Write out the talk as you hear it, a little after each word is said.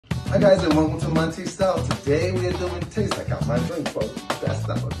Hi guys, and welcome to my tea style. Today we are doing taste. I got my drink, folks. That's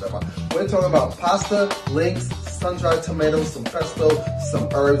not what I'm talking about. We're talking about pasta, links, sun-dried tomatoes, some pesto, some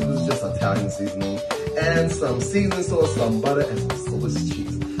herbs, this is just Italian seasoning, and some seasoning sauce, some butter, and some Swiss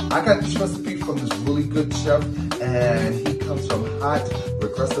cheese. I got this recipe from this really good chef, and he comes from hot,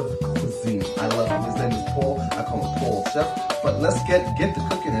 regressive cuisine. I love him. His name is Paul. I call him Paul Chef. But let's get to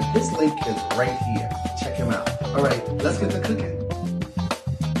cooking, and his link is right here. Check him out. All right, let's get to cooking.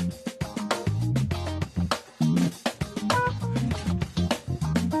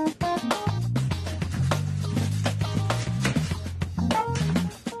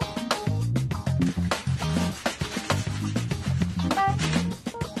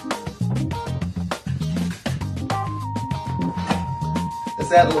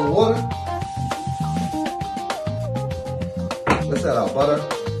 Let's add a little water. Let's add our butter.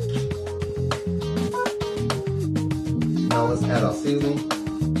 Now let's add our seasoning.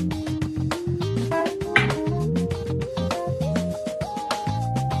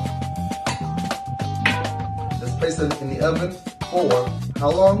 Let's place it in the oven for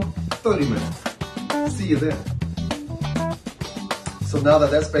how long? 30 minutes. See you then. So now that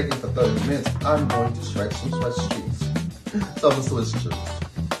that's baking for 30 minutes, I'm going to shred some Swiss cheese. Some Swiss cheese.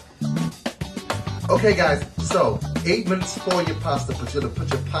 Okay guys, so 8 minutes for your pasta. But you're gonna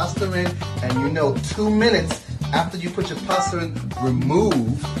put your pasta in, and you know 2 minutes after you put your pasta in,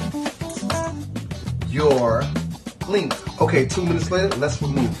 remove your link. Okay, 2 minutes later, let's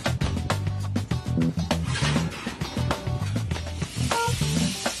remove.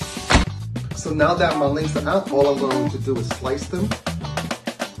 So now that my links are out, all I'm going to do is slice them.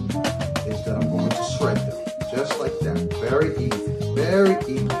 Is that I'm going to shred them, just like that. Very easy, very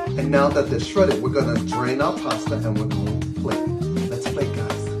easy. And now that they're shredded, we're gonna drain our pasta and we're going to plate. Let's plate,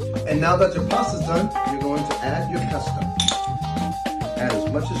 guys. And now that your pasta's done, you're going to add your pesto. Add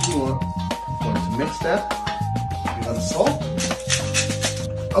as much as you want. You're going to mix that. You're gonna salt.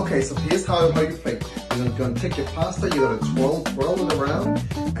 Okay, so here's how you plate. You're gonna take your pasta, you're gonna twirl it around,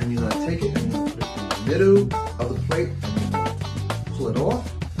 and you're gonna take it and you're gonna put it in the middle of the plate, and you're gonna pull it off.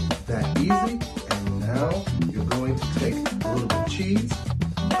 That easy. And now you're going to take a little bit of cheese,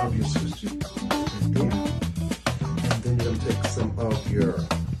 of your Swiss cheese, right there. And then you're going to take some of your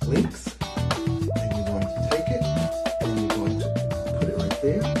links, and you're going to take it, and you're going to put it right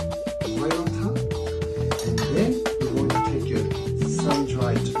there, right on top. And then you're going to take your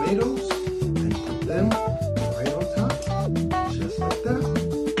sun-dried tomatoes and put them right on top, just like that.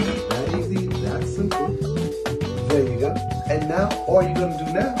 That easy, that simple. There you go. And now, all you're going to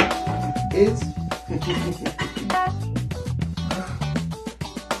do now is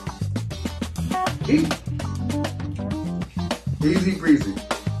eat. Easy breezy.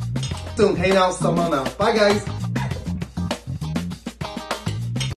 Soon, hang out, some on out. Bye guys.